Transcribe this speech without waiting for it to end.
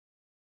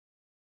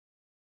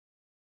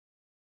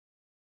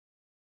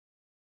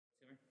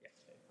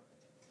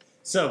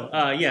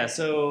Yeah,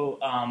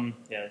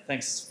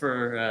 thanks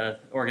for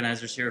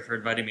organizers here for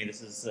inviting me.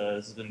 This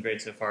has been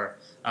great so far.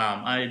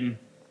 I'm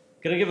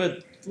gonna give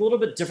a little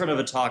bit different of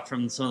a talk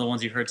from some of the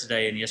ones you heard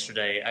today and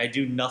yesterday. I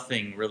do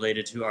nothing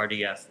related to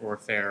RDF or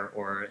FAIR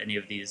or any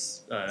of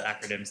these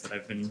acronyms that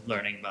I've been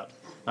learning about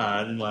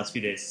in the last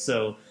few days.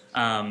 So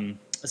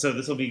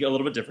this will be a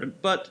little bit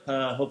different, but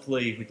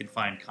hopefully we can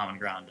find common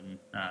ground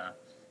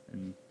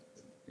and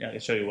yeah,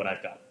 show you what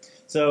I've got.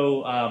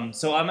 I'm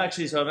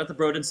at the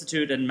Broad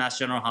Institute and Mass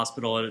General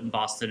Hospital in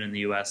Boston in the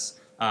U.S.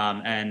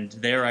 And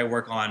there I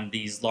work on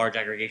these large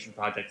aggregation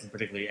projects, and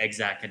particularly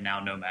ExAC and now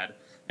Nomad.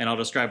 And I'll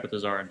describe what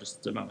those are in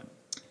just a moment.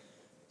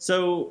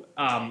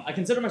 I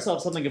consider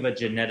myself something of a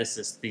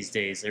geneticist these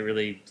days. I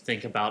really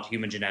think about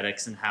human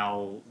genetics and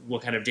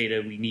what kind of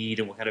data we need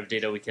and what kind of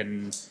data we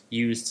can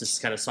use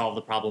to kind of solve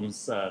the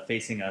problems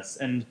facing us.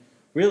 And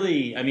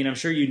really, I mean, I'm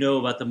sure you know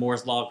about the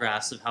Moore's Law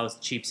graphs of how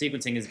cheap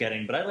sequencing is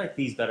getting, but I like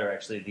these better,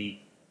 actually,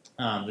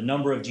 the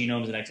number of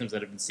genomes and exomes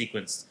that have been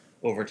sequenced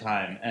over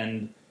time.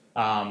 And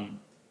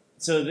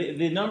so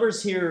the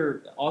numbers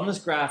here on this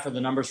graph are the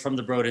numbers from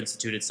the Broad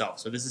Institute itself.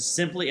 So this is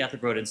simply at the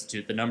Broad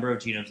Institute, the number of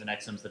genomes and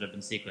exomes that have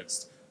been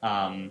sequenced.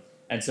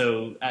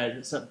 So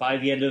by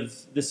the end of,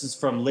 this is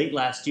from late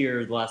last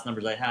year, the last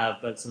numbers I have,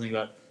 but something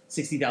about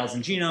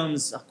 60,000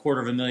 genomes,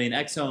 250,000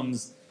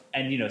 exomes.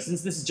 And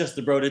since this is just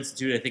the Broad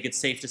Institute, I think it's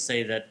safe to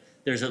say that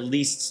there's at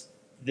least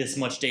this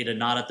much data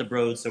not at the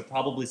Broad, so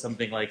probably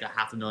something like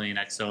 500,000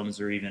 exomes,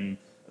 or even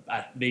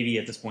maybe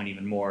at this point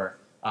even more.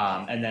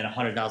 And then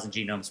 100,000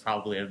 genomes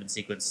probably have been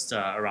sequenced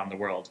around the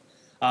world.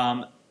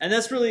 And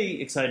that's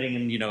really exciting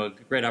and a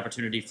great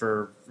opportunity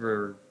for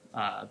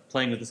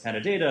playing with this kind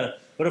of data.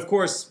 But of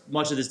course,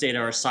 much of this data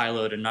are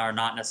siloed and are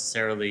not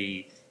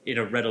necessarily in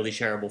a readily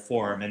shareable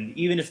form. And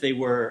even if they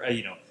were,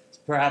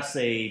 perhaps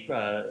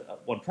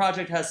one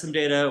project has some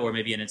data, or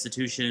maybe an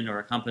institution or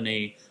a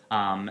company.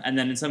 And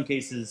then in some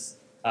cases,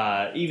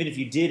 even if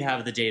you did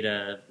have the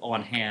data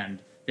on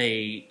hand,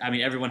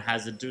 everyone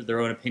has their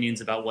own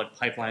opinions about what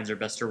pipelines are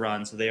best to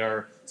run, so they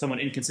are somewhat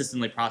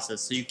inconsistently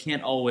processed, so you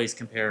can't always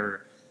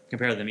compare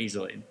them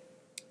easily.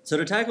 So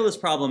to tackle this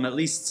problem, at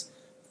least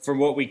for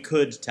what we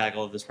could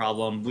tackle this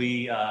problem,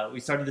 we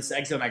started this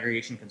exome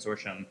aggregation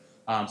consortium.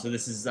 So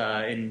this is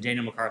in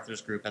Daniel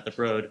MacArthur's group at the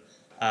Broad.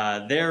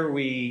 There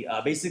we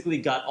basically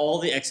got all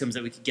the exomes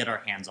that we could get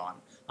our hands on.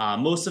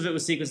 Most of it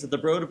was sequenced at the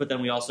Broad, but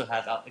then we also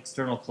have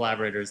external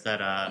collaborators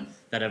that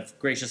have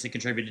graciously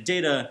contributed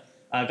data.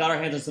 Got our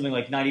hands on something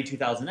like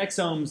 92,000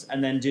 exomes,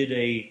 and then did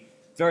a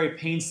very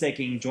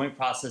painstaking joint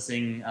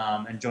processing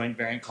and joint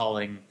variant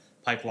calling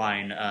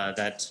pipeline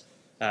that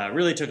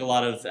really took a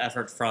lot of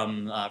effort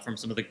from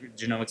some of the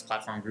genomics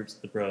platform groups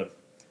at the Broad.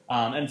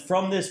 And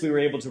from this, we were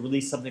able to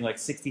release something like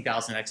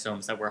 60,000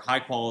 exomes that were high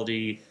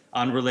quality,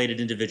 unrelated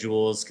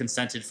individuals,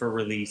 consented for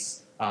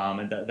release,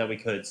 and that we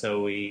could.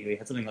 So we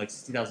had something like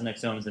 60,000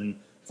 exomes, and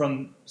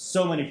from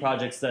so many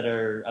projects that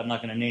are, I'm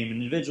not going to name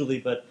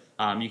individually, but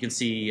you can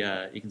see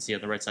on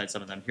the right side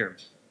some of them here.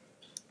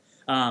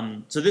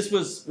 So this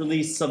was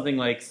released something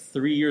like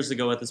 3 years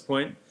ago at this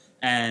point,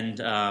 and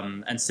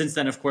since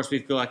then, of course,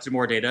 we've collected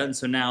more data, and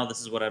so now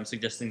this is what I'm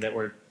suggesting, that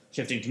we're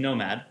shifting to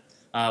Nomad,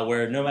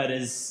 where Nomad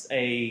is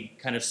a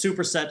kind of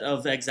superset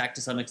of ExAC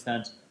to some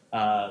extent,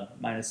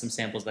 minus some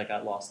samples that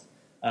got lost.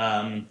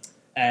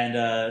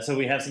 So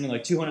we have something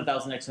like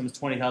 200,000 exomes,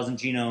 20,000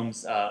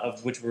 genomes,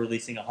 of which we're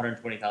releasing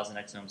 120,000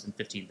 exomes and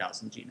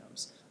 15,000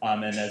 genomes.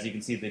 And as you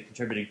can see, the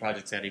contributing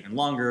projects got even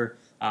longer,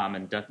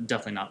 and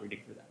definitely not reading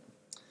through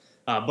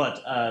that.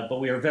 But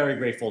we are very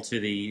grateful to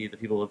the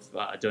people who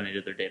have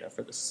donated their data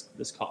for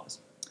this cause.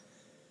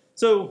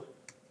 So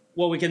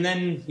what we can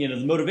then, the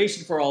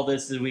motivation for all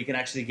this is we can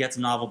actually get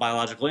some novel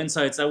biological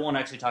insights. I won't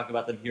actually talk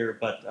about them here,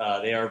 but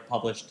they are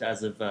published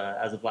as of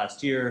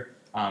last year.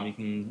 You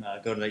can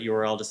go to that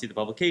URL to see the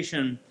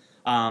publication.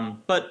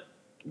 But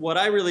what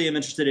I really am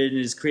interested in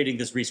is creating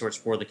this resource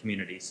for the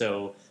community.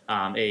 So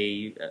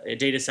a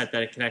data set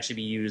that can actually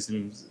be used,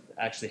 and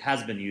actually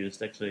has been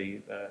used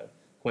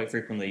quite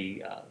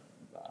frequently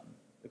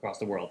across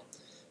the world.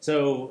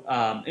 So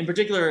in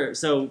particular,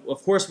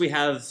 of course we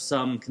have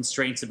some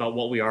constraints about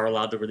what we are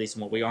allowed to release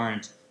and what we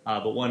aren't.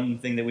 But one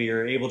thing that we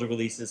are able to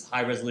release is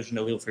high-resolution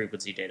allele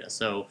frequency data.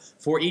 So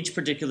for each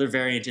particular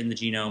variant in the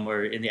genome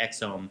or in the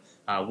exome,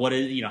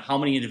 how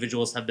many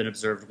individuals have been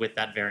observed with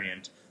that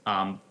variant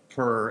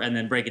and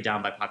then break it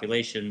down by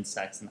population,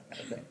 sex, and that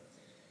kind of thing.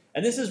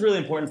 And this is really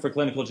important for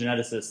clinical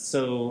geneticists.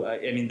 So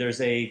there's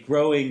a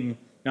growing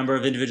number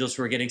of individuals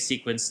who are getting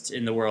sequenced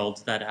in the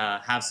world that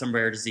have some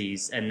rare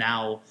disease, and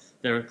now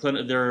the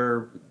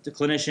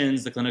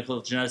clinicians, the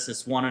clinical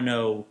geneticists want to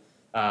know,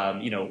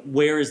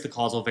 where is the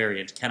causal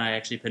variant? Can I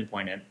actually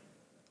pinpoint it?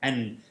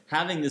 And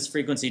having this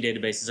frequency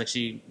database is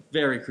actually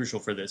very crucial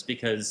for this,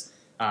 because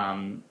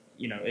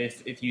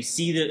if you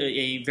see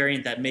a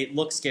variant that may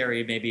look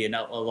scary, maybe a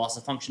loss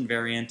of function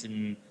variant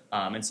in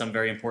some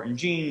very important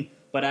gene,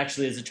 but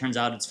actually, as it turns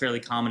out, it's fairly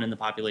common in the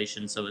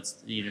population, so it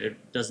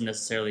doesn't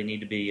necessarily need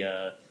to be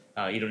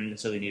you don't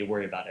necessarily need to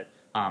worry about it.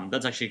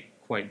 That's actually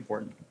quite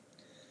important.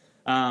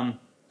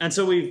 And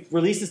so we've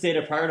released this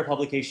data prior to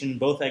publication.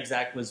 Both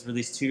ExAC was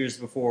released 2 years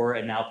before,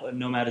 and now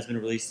Nomad has been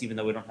released, even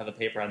though we don't have a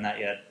paper on that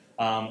yet.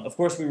 Of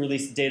course, we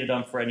released the data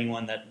dump for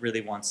anyone that really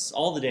wants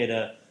all the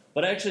data,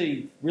 but I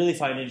actually really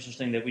find it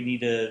interesting that we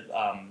need to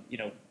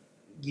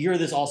gear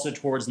this also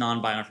towards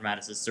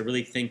non-bioinformaticists to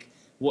really think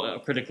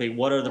critically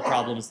what are the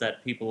problems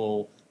that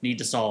people need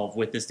to solve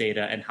with this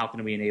data, and how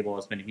can we enable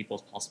as many people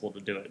as possible to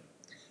do it.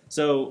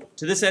 So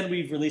to this end,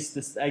 we've released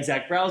this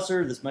ExAC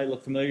Browser. This might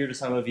look familiar to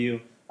some of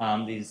you.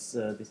 These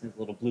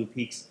little blue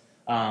peaks.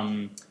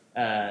 And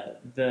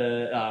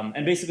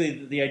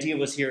basically the idea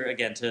was here,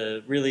 again,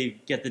 to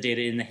really get the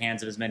data in the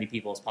hands of as many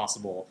people as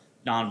possible,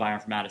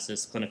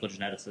 non-bioinformaticists, clinical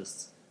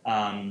geneticists.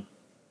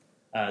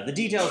 The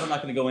details I'm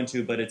not going to go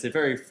into, but it's a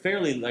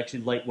fairly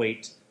actually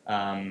lightweight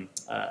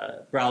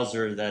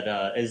browser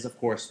that is, of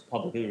course,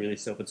 publicly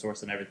released, open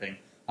source and everything.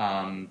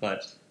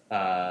 But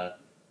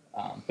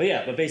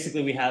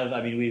basically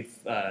we've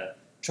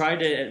tried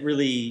to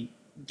really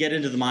get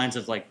into the minds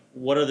of like,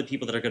 what are the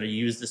people that are going to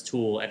use this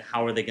tool and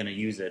how are they going to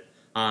use it?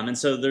 And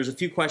so there's a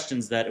few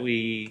questions that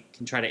we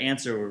can try to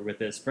answer with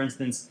this. For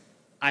instance,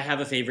 I have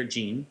a favorite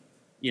gene.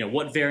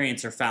 What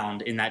variants are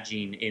found in that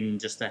gene in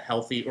just a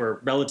healthy or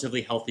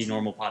relatively healthy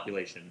normal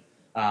population?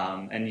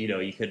 And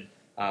you could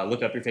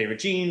look up your favorite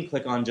gene,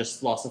 click on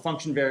just loss of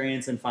function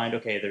variants, and find,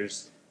 okay,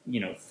 there's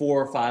 4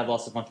 or 5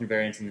 loss of function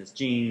variants in this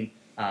gene.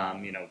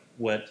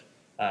 What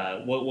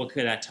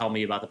could that tell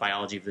me about the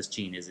biology of this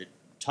gene? Is it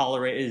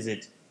is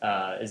it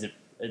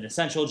an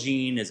essential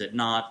gene? Is it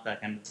not?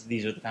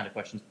 These are the kind of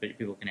questions that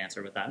people can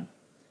answer with that.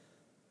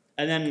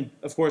 And then,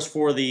 of course,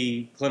 for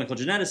the clinical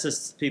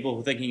geneticists, people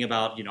who are thinking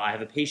about, I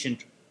have a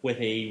patient with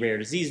a rare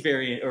disease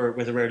variant or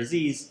with a rare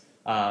disease.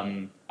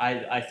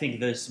 I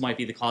think this might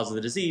be the cause of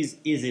the disease.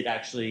 Is it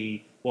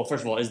actually? Well,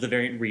 first of all, is the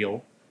variant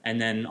real?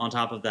 And then on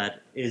top of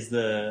that, is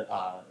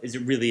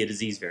it really a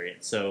disease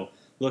variant? So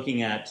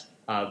looking at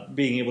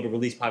being able to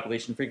release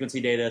population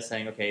frequency data,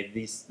 saying, okay,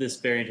 this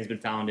variant has been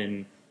found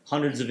in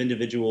hundreds of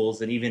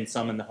individuals and even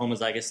some in the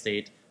homozygous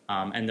state,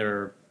 and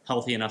they're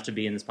healthy enough to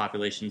be in this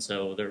population,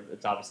 so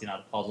it's obviously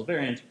not a causal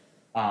variant.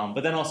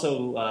 But then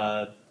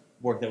also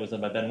work that was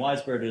done by Ben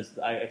Weisbert is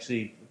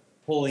actually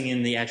pulling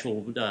in the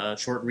actual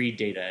short read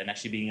data and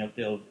actually being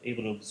able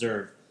to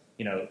observe,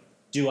 can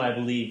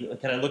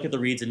I look at the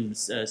reads and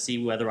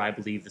see whether I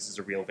believe this is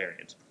a real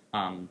variant?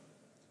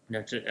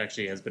 It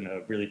actually has been a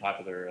really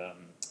popular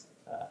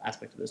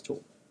aspect of this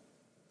tool.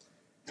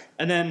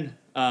 And then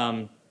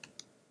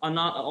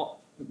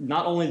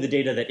not only the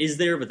data that is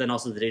there, but then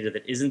also the data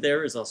that isn't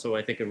there is also,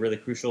 I think, a really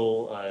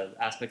crucial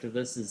aspect of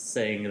this, is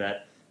saying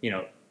that,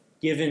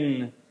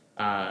 given,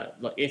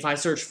 if I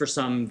search for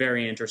some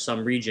variant or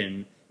some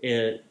region,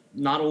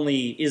 not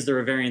only is there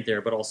a variant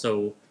there, but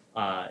also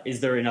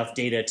is there enough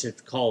data to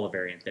call a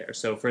variant there?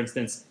 So, for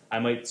instance, I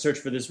might search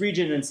for this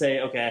region and say,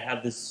 okay, I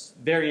have this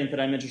variant that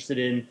I'm interested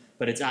in,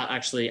 but it's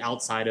actually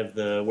outside of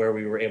where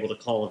we were able to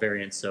call a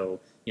variant. So,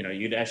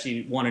 you'd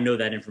actually want to know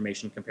that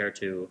information compared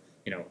to,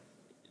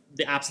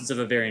 the absence of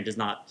a variant is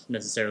not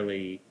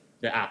necessarily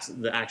the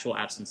actual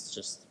absence.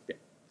 Just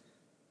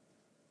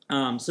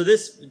so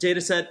this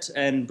data set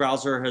and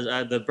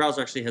browser the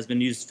browser actually has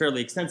been used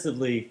fairly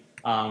extensively.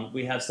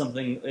 We have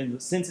something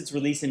since its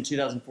release in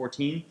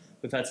 2014.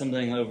 We've had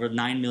something over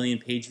 9 million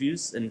page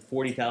views and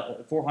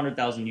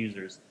 400,000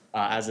 users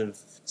as of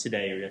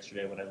today or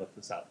yesterday when I looked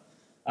this up.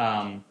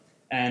 So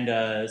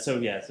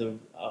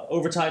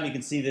over time you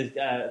can see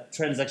the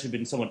trend has actually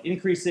been somewhat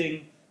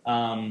increasing.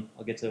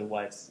 I'll get to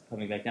why it's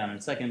coming back down in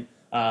a second.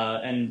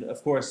 And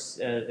of course,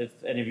 if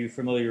any of you are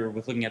familiar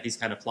with looking at these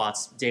kind of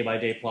plots,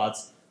 day-by-day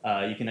plots,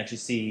 you can actually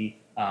see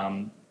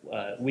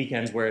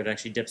weekends where it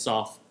actually dips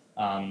off.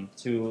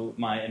 To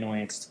my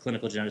annoyance,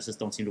 clinical geneticists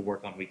don't seem to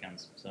work on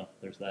weekends, so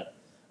there's that.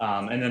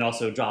 And then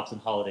also drops and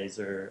holidays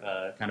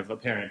are kind of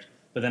apparent.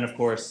 But then, of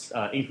course,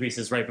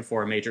 increases right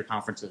before major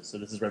conferences. So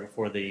this is right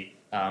before the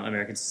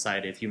American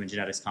Society of Human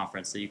Genetics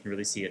conference, so you can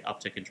really see an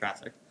uptick in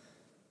traffic.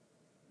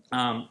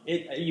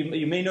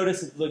 You may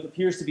notice it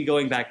appears to be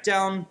going back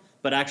down,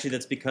 but actually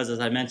that's because, as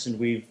I mentioned,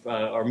 we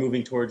are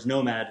moving towards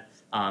Nomad,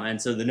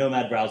 and so the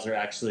Nomad browser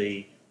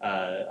actually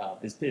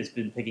has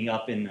been picking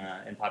up in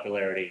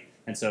popularity,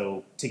 and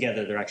so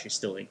together they're actually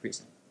still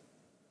increasing.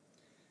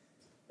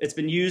 It's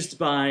been used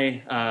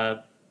by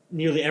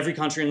nearly every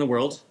country in the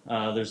world.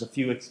 There's a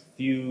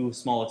few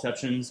small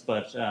exceptions,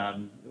 but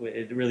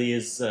it really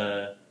is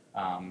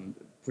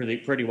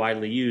pretty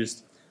widely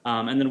used.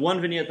 And then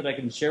one vignette that I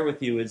can share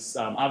with you is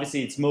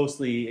obviously it's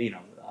mostly,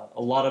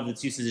 a lot of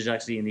its usage is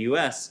actually in the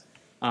US.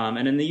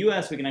 And in the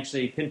US, we can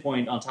actually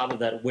pinpoint on top of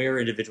that where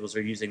individuals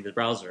are using the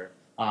browser.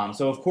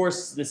 So of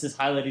course, this is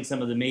highlighting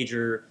some of the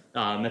major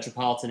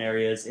metropolitan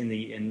areas in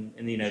the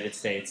United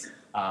States.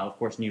 Of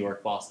course, New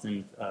York,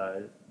 Boston,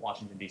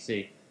 Washington,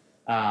 D.C.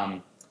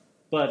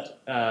 But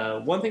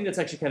one thing that's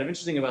actually kind of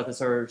interesting about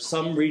this are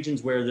some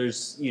regions where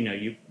there's,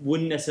 you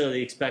wouldn't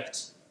necessarily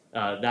expect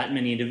that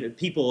many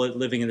people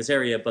living in this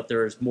area, but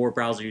there's more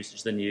browser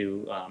usage than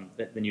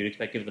you'd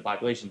expect given the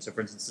population. So, for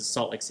instance,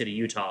 Salt Lake City,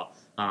 Utah,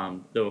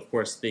 though of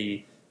course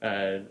the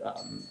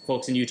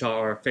folks in Utah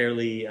are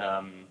fairly,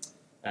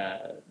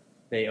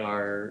 they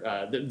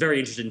are very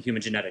interested in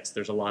human genetics.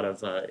 There's a lot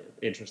of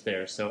interest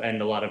there,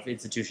 and a lot of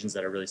institutions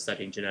that are really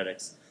studying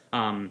genetics.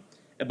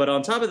 But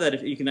on top of that,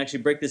 if you can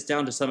actually break this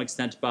down to some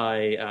extent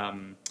by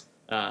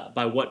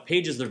what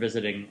pages they're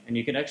visiting, and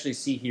you can actually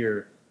see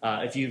here,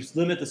 if you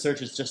limit the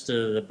searches just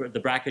to the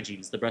BRCA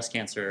genes, the breast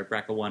cancer,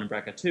 BRCA1 and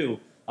BRCA2,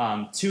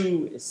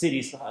 two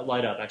cities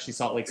light up, actually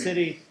Salt Lake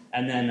City,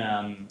 and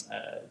then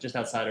just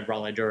outside of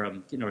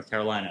Raleigh-Durham, North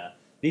Carolina.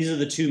 These are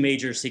the two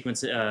major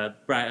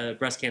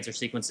breast cancer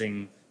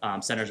sequencing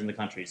centers in the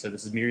country. So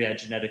this is Myriad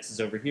Genetics is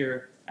over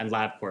here, and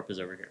LabCorp is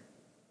over here.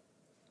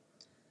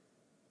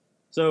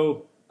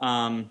 So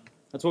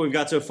that's what we've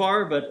got so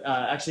far, but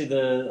actually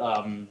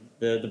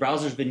the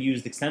browser's been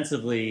used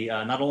extensively,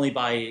 not only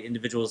by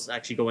individuals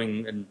actually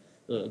going and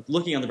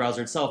looking on the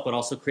browser itself, but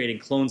also creating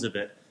clones of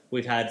it.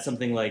 We've had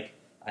something like,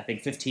 I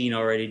think, 15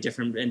 already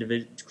different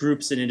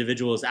groups and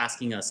individuals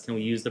asking us, can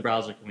we use the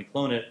browser, can we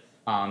clone it?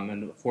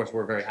 And of course,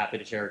 we're very happy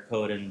to share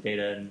code and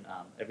data and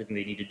everything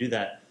they need to do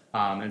that.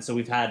 And so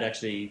we've had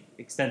actually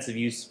extensive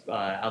use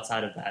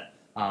outside of that,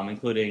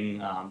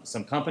 including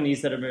some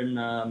companies that have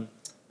been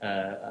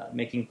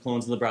making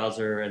clones of the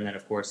browser, and then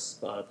of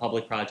course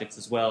public projects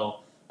as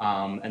well.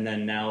 And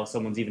then now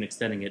someone's even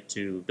extending it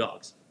to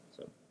dogs.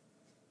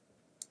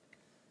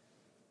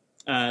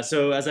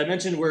 So as I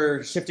mentioned,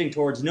 we're shifting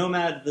towards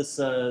Nomad,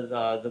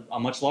 a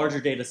much larger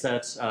data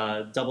set,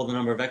 double the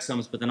number of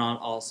exomes, but then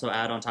also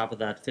add on top of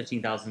that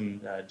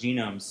 15,000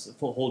 genomes,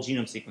 whole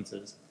genome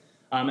sequences.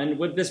 And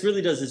what this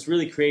really does is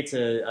really creates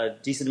a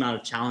decent amount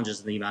of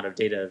challenges in the amount of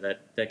data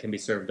that can be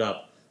served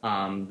up.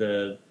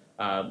 The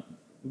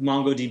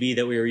MongoDB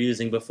that we were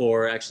using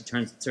before actually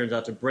turns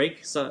out to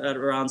break at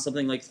around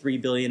something like 3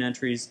 billion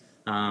entries,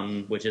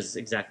 which is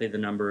exactly the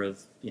number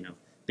of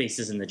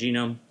bases in the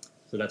genome.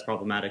 So that's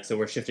problematic. So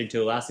we're shifting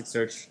to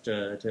Elasticsearch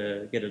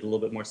to get it a little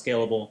bit more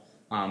scalable.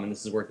 And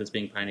this is work that's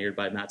being pioneered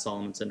by Matt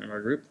Solomonson in our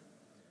group.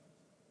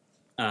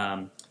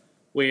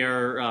 We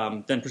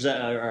are then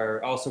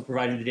are also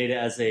providing the data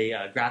as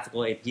a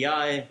graphical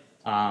API.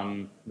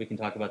 We can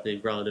talk about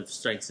the relative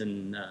strengths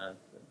and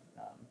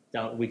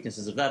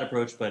weaknesses of that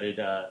approach, but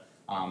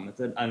it's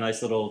a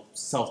nice little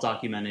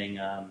self-documenting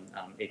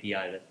API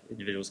that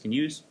individuals can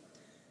use.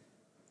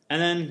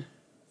 And then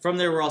from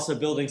there, we're also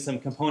building some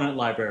component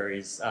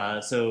libraries.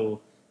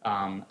 So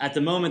at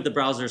the moment, the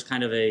browser is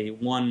kind of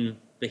one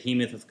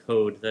behemoth of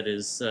code that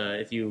is,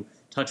 if you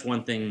touch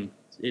one thing,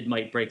 it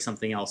might break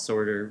something else. So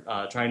we're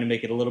trying to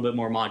make it a little bit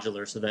more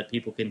modular so that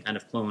people can kind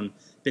of clone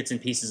bits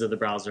and pieces of the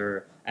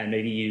browser and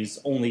maybe use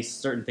only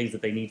certain things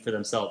that they need for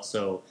themselves.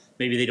 So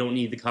maybe they don't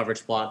need the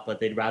coverage plot, but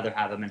they'd rather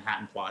have a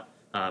Manhattan plot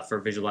for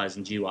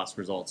visualizing GWAS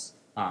results.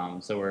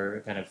 So we're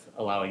kind of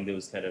allowing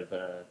those kind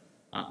of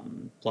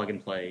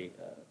plug-and-play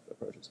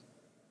approaches.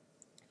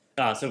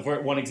 So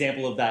for one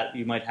example of that,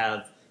 you might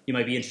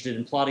be interested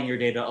in plotting your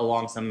data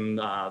along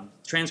some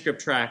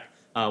transcript track.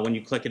 When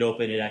you click it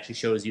open, it actually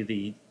shows you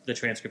the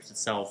transcripts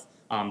itself,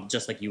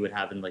 just like you would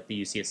have in like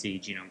the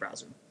UCSC genome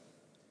browser.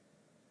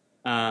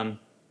 And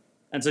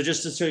so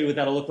just to show you what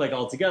that'll look like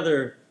all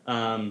together,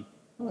 oh,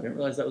 I didn't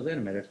realize that was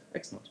animated.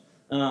 Excellent.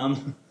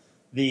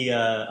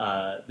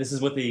 This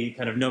is what the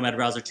kind of Nomad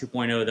Browser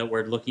 2.0 that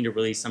we're looking to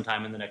release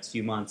sometime in the next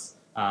few months.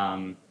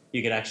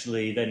 You could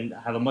actually then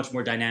have a much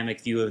more dynamic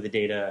view of the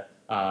data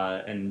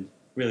and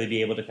really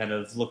be able to kind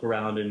of look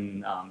around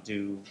and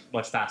do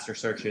much faster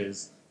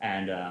searches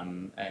and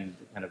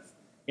kind of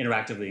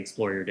interactively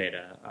explore your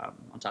data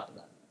on top of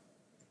that.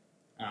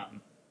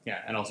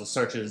 Yeah, and also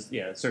searches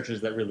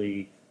that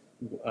really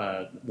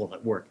that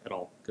work at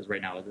all, because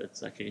right now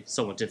it's actually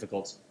somewhat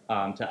difficult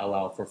to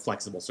allow for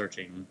flexible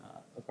searching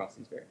across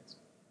these variants.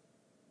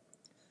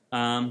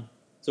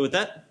 So with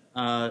that,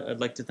 I'd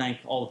like to thank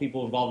all the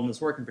people involved in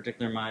this work, in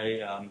particular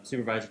my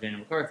supervisor, Daniel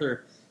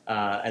MacArthur,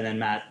 and then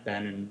Matt,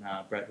 Ben,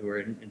 and Brett, who were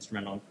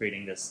instrumental in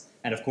creating this,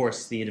 and of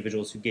course the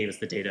individuals who gave us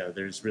the data.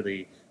 There's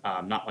really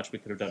not much we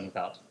could have done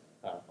without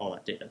all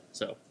that data.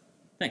 So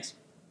thanks.